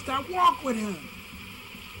those of us that walk with him.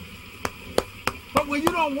 But when you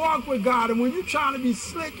don't walk with God, and when you're trying to be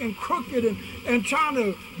slick and crooked and trying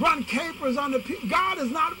to run capers on the people, God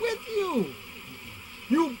is not with you.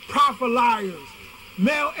 You prophe-lies,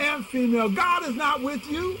 male and female, God is not with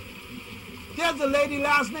you. There's a lady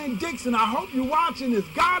last name Dixon. I hope you're watching this.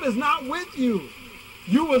 God is not with you.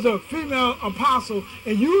 You was a female apostle,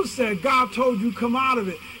 and you said God told you come out of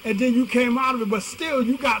it, and then you came out of it, but still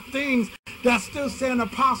you got things that still say an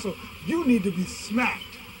apostle. You need to be smacked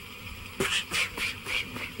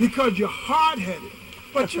because you're hard-headed.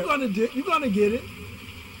 But you're gonna get it. You're gonna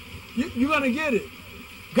get it.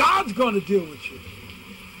 God's gonna deal with you.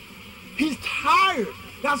 He's tired.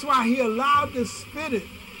 That's why he allowed this spirit,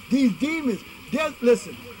 these demons.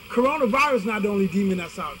 Listen, coronavirus is not the only demon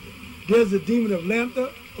that's out there. There's a demon of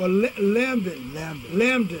Lambda or Lambden.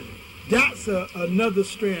 That's another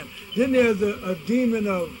strand. Then there's a demon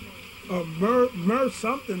of Mer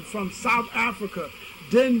something from South Africa.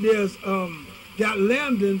 Then there's that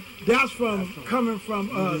Lambden, that's coming from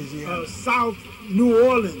South New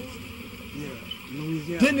Orleans. Yeah,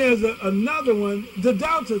 Louisiana. Then there's another one, the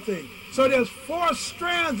Delta thing. So there's 4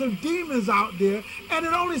 strands of demons out there, and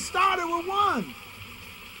it only started with 1.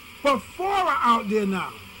 But 4 are out there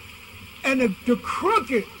now. And the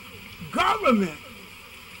crooked government,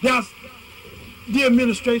 that's the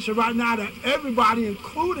administration right now that everybody,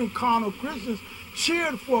 including carnal Christians,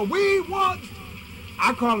 cheered for. We want,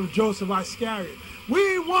 I call him Joseph Iscariot.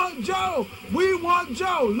 We want Joe. We want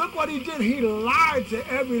Joe. Look what he did. He lied to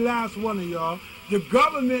every last one of y'all. The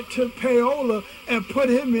government took payola and put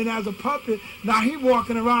him in as a puppet. Now he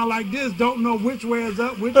walking around like this, don't know which way is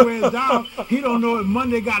up, which way is down. He don't know if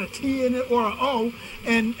Monday got a T in it or an O.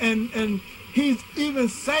 And he's even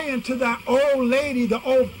saying to that old lady, the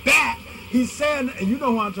old bat, he's saying, and you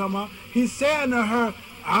know what I'm talking about, he's saying to her,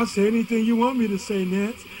 I'll say anything you want me to say,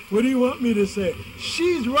 Nance. What do you want me to say?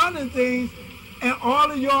 She's running things, and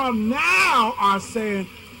all of y'all now are saying,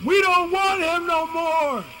 we don't want him no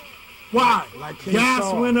more. Why? Like King Gas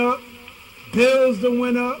Saul. went up, bills done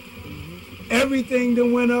went up, everything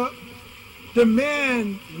done went up. The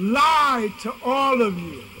man lied to all of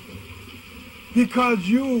you because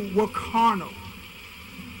you were carnal.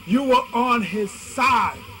 You were on his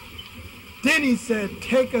side. Then he said,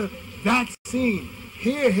 take a vaccine.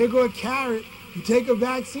 Here go a carrot. You take a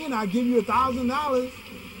vaccine, I'll give you $1,000.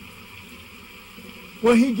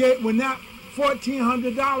 When that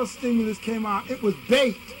 $1,400 stimulus came out, it was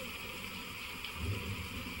bait.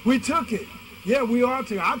 We took it. Yeah, we all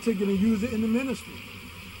took it. I took it and used it in the ministry.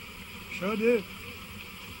 Sure did.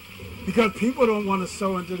 Because people don't want to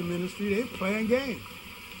sow into the ministry. They playing games.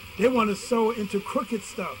 They want to sow into crooked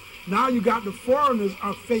stuff. Now you got the foreigners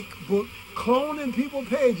on Facebook cloning people's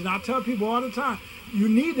page. And I tell people all the time, you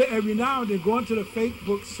need to every now and then go into the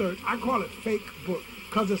Facebook search. I call it fake book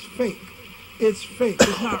because it's fake. It's fake.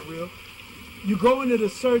 It's not real. You go into the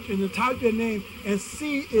search and you type your name and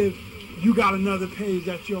see if you got another page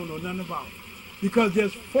that you don't know nothing about. Because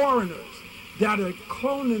there's foreigners that are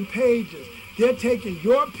cloning pages. They're taking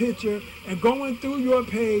your picture and going through your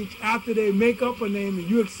page after they make up a name and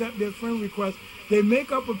you accept their friend request. They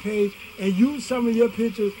make up a page and use some of your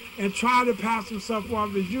pictures and try to pass themselves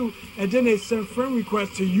off as you, and then they send friend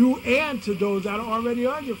requests to you and to those that are already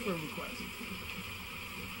on your friend request.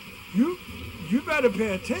 You better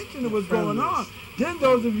pay attention to what's going on. Then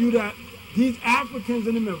those of you that these Africans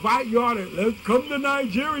and them invite y'all to, let's come to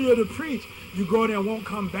Nigeria to preach. You go there and won't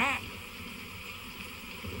come back.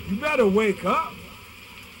 You better wake up.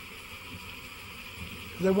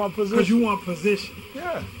 They want position. Because you want position.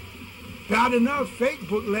 Yeah. Bad enough,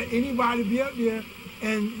 Facebook let anybody be up there.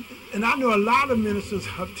 And I know a lot of ministers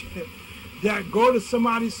up there that go to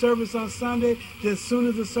somebody's service on Sunday, then as soon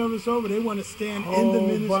as the service over, they want to stand in the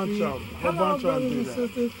ministry. Bunch of them. Hello, brothers and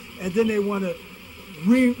sisters. And then they want to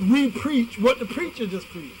re-preach what the preacher just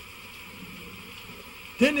preached.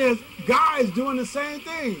 Then there's guys doing the same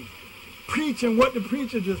thing, preaching what the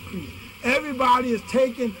preacher just preached. Everybody is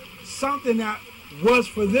taking something that was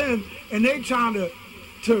for them, and they trying to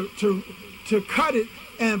cut it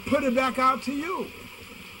and put it back out to you.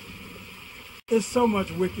 There's so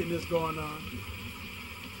much wickedness going on.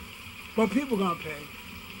 But people gonna pay.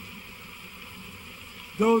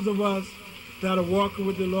 Those of us that are walking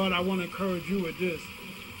with the Lord, I want to encourage you with this.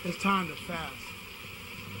 It's time to fast.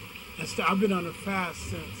 I've been on a fast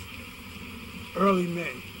since early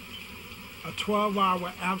May. A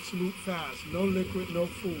 12-hour absolute fast. No liquid, no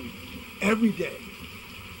food. Every day.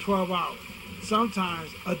 12 hours. Sometimes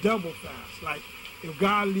a double fast. Like if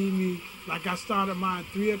God lead me, like I started mine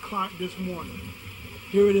 3 o'clock this morning.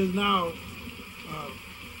 Here it is now,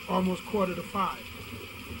 almost 4:45.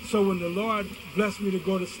 So when the Lord blessed me to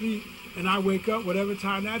go to sleep and I wake up, whatever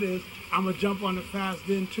time that is, I'm going to jump on the fast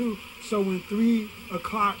then too. So when 3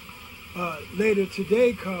 o'clock later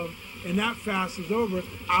today comes and that fast is over,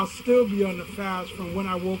 I'll still be on the fast from when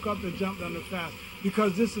I woke up and jumped on the fast.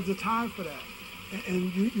 Because this is the time for that.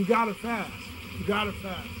 And you got to fast. You got to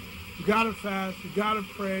fast. You got to fast. You got to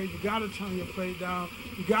pray. You got to turn your plate down.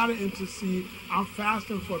 You got to intercede. I'm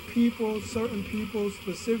fasting for people, certain people,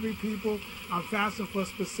 specific people. I'm fasting for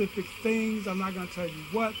specific things. I'm not going to tell you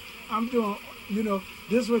what. I'm doing,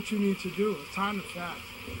 this is what you need to do. It's time to fast.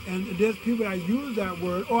 And there's people that use that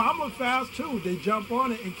word, I'm going to fast too. They jump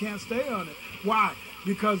on it and can't stay on it. Why?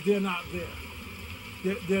 Because they're not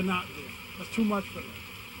there. They're not there. That's too much for them.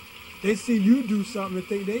 They see you do something and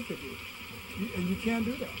think they could do. And you can't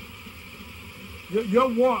do that. Your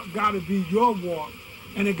walk got to be your walk,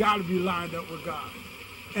 and it got to be lined up with God.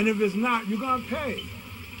 And if it's not, you're going to pay.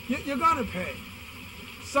 You're going to pay.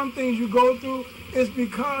 Some things you go through is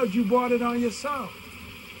because you bought it on yourself.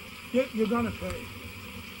 You're going to pay.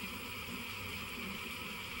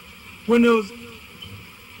 When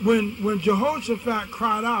Jehoshaphat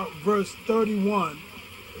cried out, verse 31,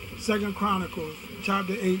 2 Chronicles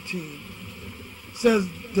chapter 18, says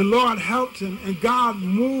the Lord helped him and God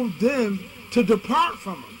moved them to depart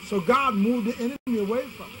from him. So God moved the enemy away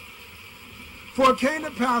from him. For it came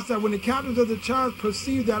to pass that when the captains of the charge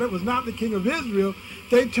perceived that it was not the king of Israel,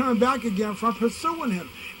 they turned back again from pursuing him.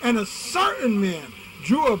 And a certain man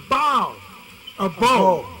drew a bow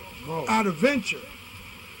out of venture,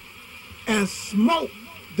 and smote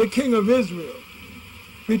the king of Israel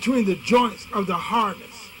between the joints of the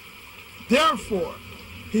harness. Therefore,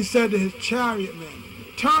 he said to his chariot men,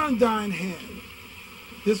 turn thine hand.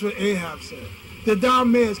 This is what Ahab said, that thou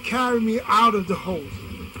mayest carry me out of the host,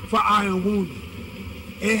 for I am wounded.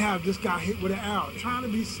 Ahab just got hit with an arrow, trying to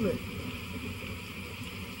be slick.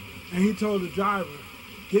 And he told the driver,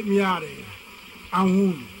 get me out of here. I'm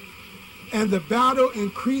wounded. And the battle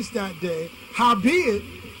increased that day. Howbeit,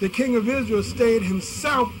 the king of Israel stayed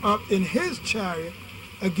himself up in his chariot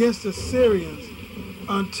against the Syrians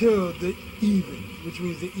until the even, which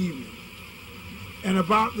means the evening. And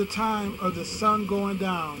about the time of the sun going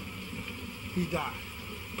down, he died.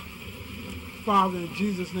 Father, in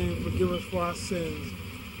Jesus' name, forgive us for our sins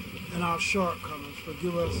and our shortcomings.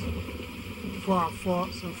 Forgive us for our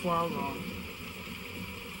faults and for our wrongs.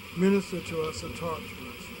 Minister to us and talk to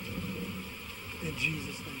us. In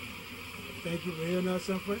Jesus' name. Thank you for hearing us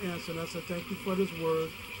and for answering us. And thank you for this word.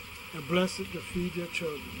 And bless it to feed your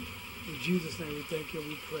children. In Jesus' name we thank you and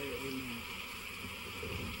we pray. Amen.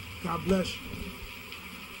 God bless you.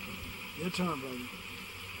 Your turn, brother.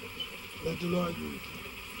 Let the Lord use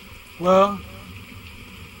you. Well,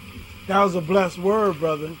 that was a blessed word,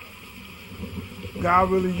 brother. God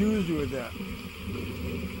really used you with that.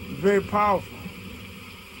 Very powerful.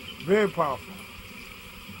 Very powerful.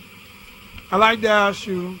 I'd like to ask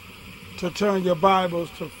you to turn your Bibles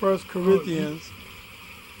to 1 Corinthians.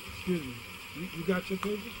 Excuse me. You got your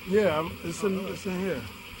paper? Yeah, it's in here.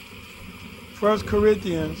 1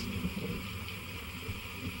 Corinthians.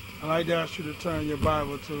 I'd like to ask you to turn your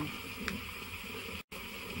Bible to.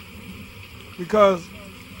 Because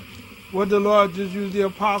what the Lord just used the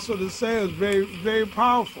apostle to say is very, very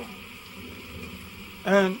powerful.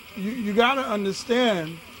 And you got to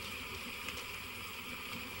understand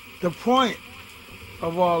the point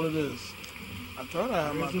of all of this. I thought I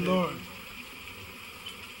had my paper. Lord.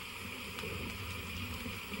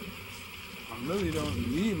 I really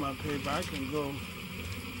don't need my paper. I can go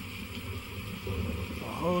a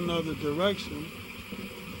whole nother direction.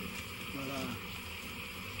 But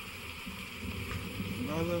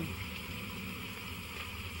brother,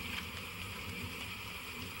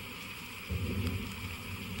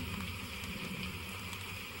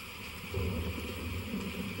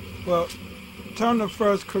 well, turn to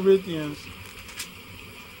 1 Corinthians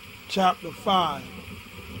chapter 5.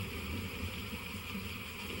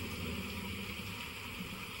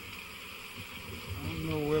 I don't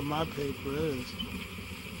know where my paper is.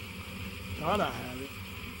 Thought I had it.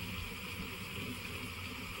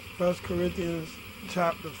 1 Corinthians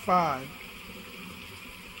chapter 5.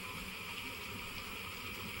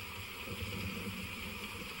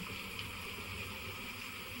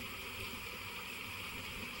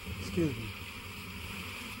 Excuse me.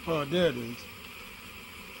 Oh, there it is.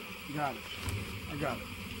 Got it. I got it.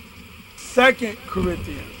 2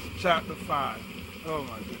 Corinthians chapter 5. Oh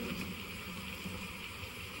my goodness.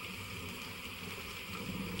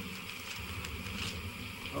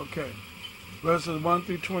 Okay. Verses 1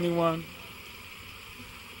 through 21.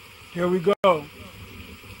 Here we go.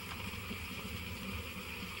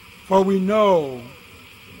 For we know,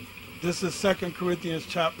 this is 2 Corinthians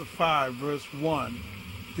chapter 5, verse 1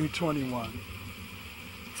 through 21.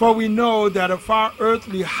 For we know that if our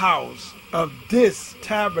earthly house of this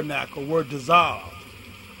tabernacle were dissolved,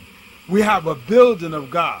 we have a building of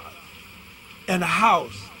God, and a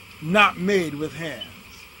house not made with hands,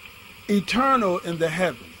 eternal in the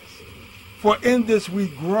heavens. For in this we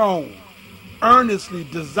groan, earnestly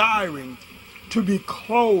desiring to be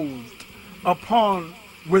clothed upon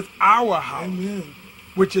with our house, Amen,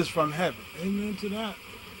 which is from heaven. Amen to that.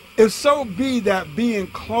 If so be that being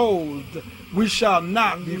clothed, we shall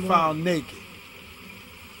not be found naked.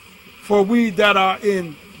 For we that are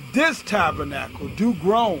in this tabernacle do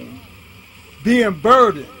groan, being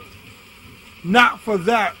burdened, not for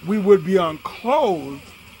that we would be unclothed,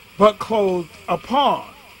 but clothed upon,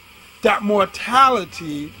 that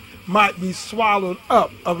mortality might be swallowed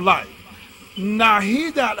up of life. Now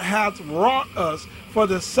he that hath wrought us for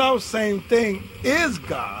the selfsame thing is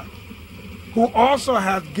God, who also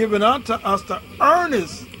hath given unto us the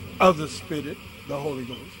earnest of the Spirit, the Holy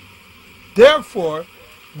Ghost. Therefore,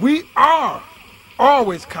 we are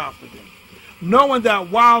always confident, knowing that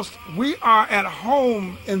whilst we are at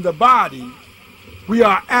home in the body, we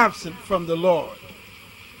are absent from the Lord.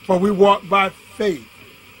 For we walk by faith,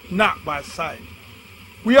 not by sight.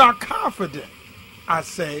 We are confident, I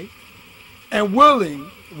say, and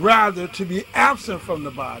willing rather to be absent from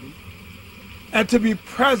the body and to be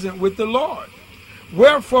present with the Lord.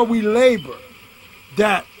 Wherefore we labor,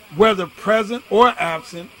 that whether present or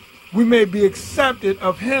absent, we may be accepted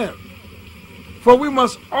of him. For we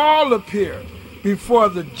must all appear before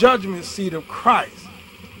the judgment seat of Christ,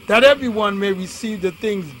 that everyone may receive the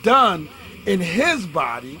things done in his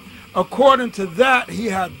body, according to that he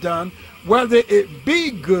hath done, whether it be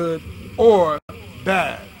good or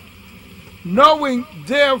bad. Knowing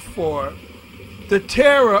therefore the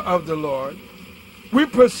terror of the Lord, we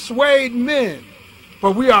persuade men,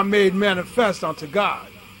 but we are made manifest unto God.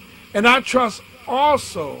 And I trust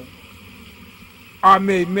also are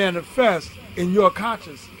made manifest in your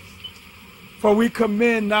consciences. For we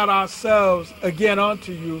commend not ourselves again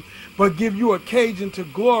unto you, but give you occasion to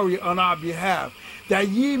glory on our behalf, that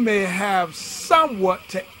ye may have somewhat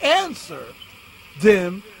to answer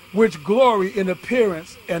them which glory in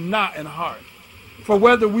appearance and not in heart. For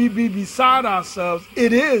whether we be beside ourselves,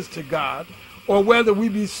 it is to God, or whether we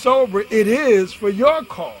be sober, it is for your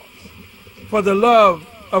cause. For the love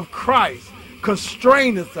of Christ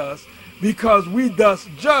constraineth us, because we thus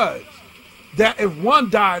judge, that if one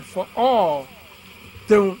died for all,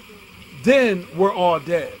 then we're all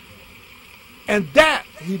dead. And that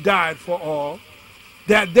he died for all,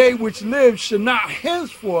 that they which live should not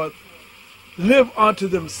henceforth live unto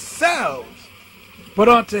themselves, but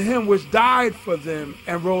unto him which died for them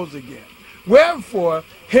and rose again. Wherefore,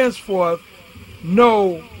 henceforth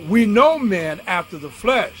know we no man after the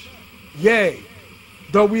flesh. Yea,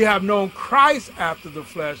 though we have known Christ after the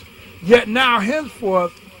flesh, yet now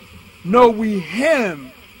henceforth know we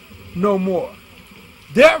him no more.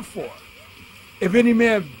 Therefore, if any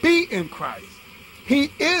man be in Christ,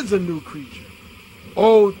 he is a new creature.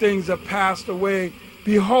 Old things are passed away.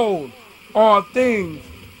 Behold, all things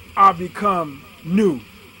are become new.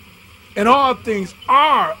 And all things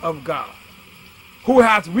are of God, who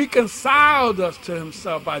hath reconciled us to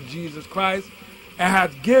himself by Jesus Christ, and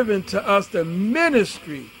hath given to us the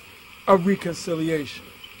ministry of reconciliation.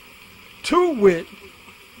 To wit,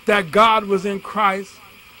 that God was in Christ,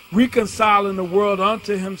 reconciling the world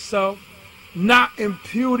unto himself, not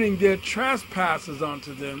imputing their trespasses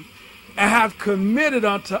unto them, and hath committed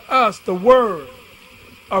unto us the word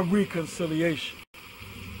of reconciliation.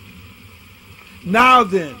 Now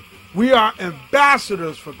then, we are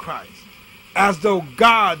ambassadors for Christ, as though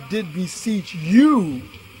God did beseech you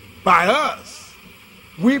by us.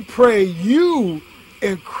 We pray you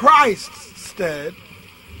in Christ's stead,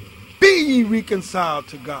 be ye reconciled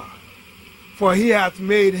to God. For he hath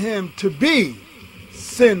made him to be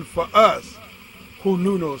sin for us who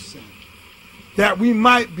knew no sin, that we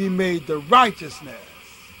might be made the righteousness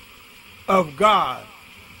of God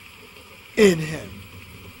in him.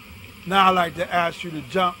 Now I'd like to ask you to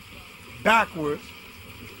jump backwards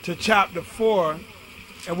to chapter 4,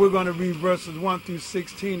 and we're going to read verses 1 through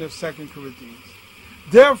 16 of 2 Corinthians.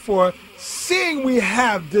 Therefore, seeing we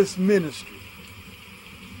have this ministry,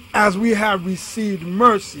 as we have received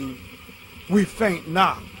mercy, we faint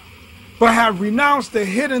not, but have renounced the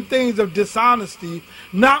hidden things of dishonesty,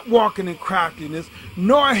 not walking in craftiness,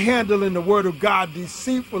 nor handling the word of God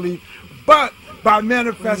deceitfully, but by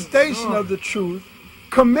manifestation of the truth,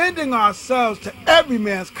 commending ourselves to every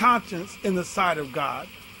man's conscience in the sight of God.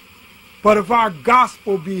 But if our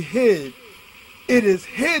gospel be hid, it is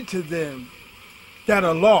hid to them that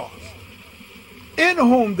are lost, in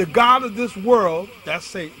whom the God of this world, that's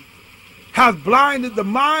Satan, hath blinded the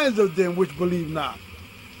minds of them which believe not,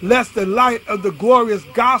 lest the light of the glorious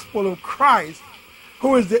gospel of Christ,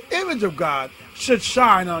 who is the image of God, should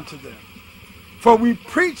shine unto them. For we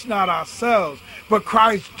preach not ourselves, but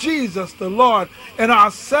Christ Jesus the Lord, and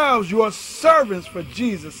ourselves your servants for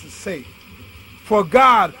Jesus' sake. For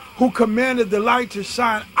God, who commanded the light to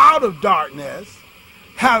shine out of darkness,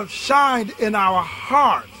 hath shined in our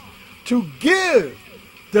hearts to give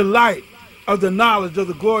the light of the knowledge of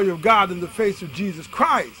the glory of God in the face of Jesus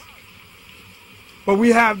Christ. But we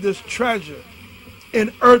have this treasure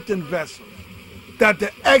in earthen vessels, that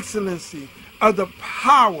the excellency of the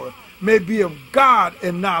power may be of God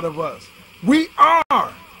and not of us. We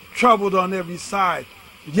are troubled on every side,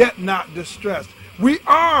 yet not distressed. We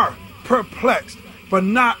are perplexed, but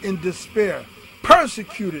not in despair.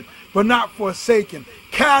 Persecuted, but not forsaken.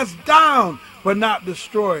 Cast down, but not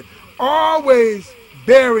destroyed. Always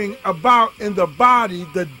bearing about in the body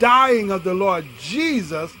the dying of the Lord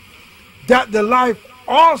Jesus, that the life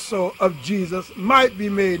also of Jesus might be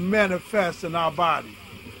made manifest in our body.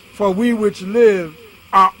 For we which live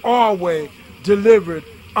are always delivered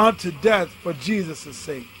unto death for Jesus'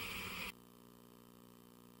 sake.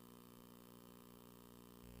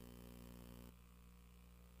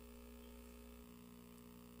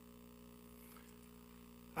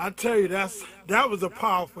 I tell you, that was a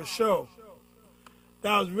powerful show.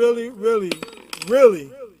 That was really, really,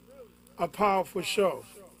 really a powerful show.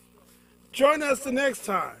 Join us the next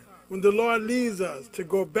time when the Lord leads us to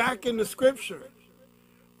go back in the scripture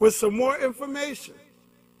with some more information.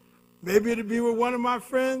 Maybe it'll be with one of my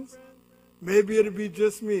friends. Maybe it'll be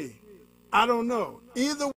just me. I don't know.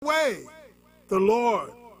 Either way, the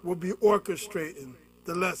Lord will be orchestrating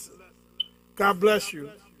the lesson. God bless you.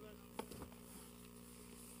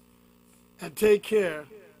 And take care.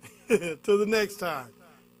 Till the next time.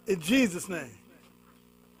 In Jesus' name.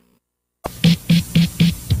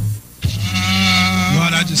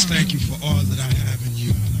 Lord, I just thank you for all that I have in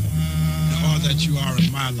you and all that you are in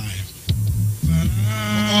my life,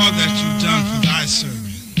 for all that you've done for thy servant.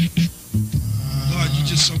 Lord, you're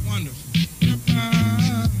just so wonderful.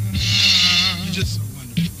 You're just so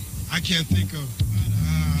wonderful. I can't think of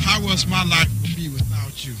how else my life would be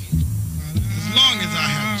without you. As long as I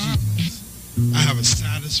have Jesus, I have a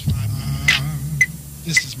satisfied mind.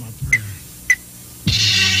 This is my prayer.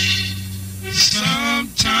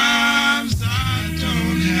 Sometimes I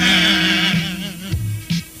don't have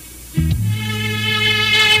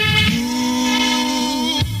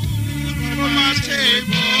food for my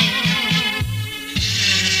table.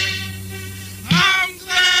 I'm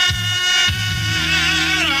glad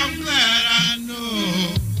I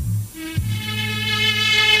know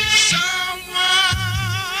someone,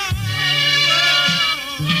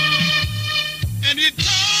 and he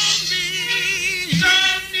told me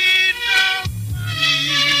don't need no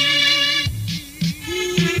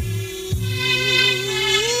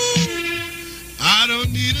I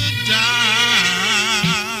don't need a dime,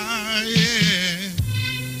 yeah.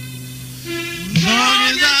 Long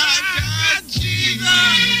as I've got Jesus,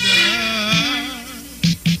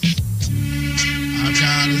 I've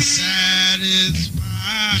got to satisfy.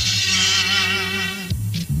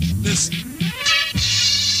 Listen,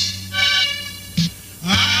 I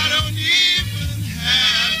don't even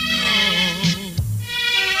have no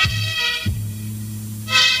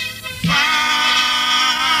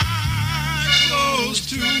fine clothes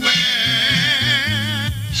to wear.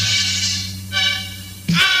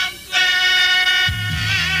 I'm glad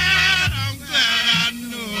I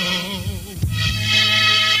know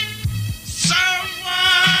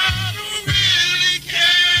someone who really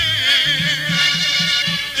cares.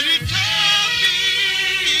 And he told me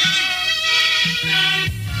no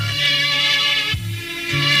money.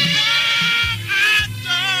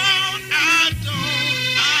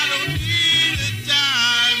 I don't need a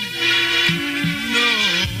dime. No.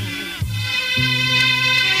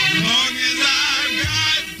 Long as I've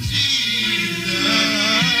got Jesus,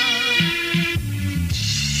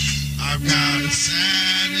 I've got to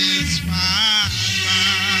satisfy my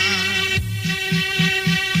mind.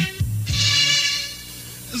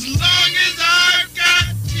 As long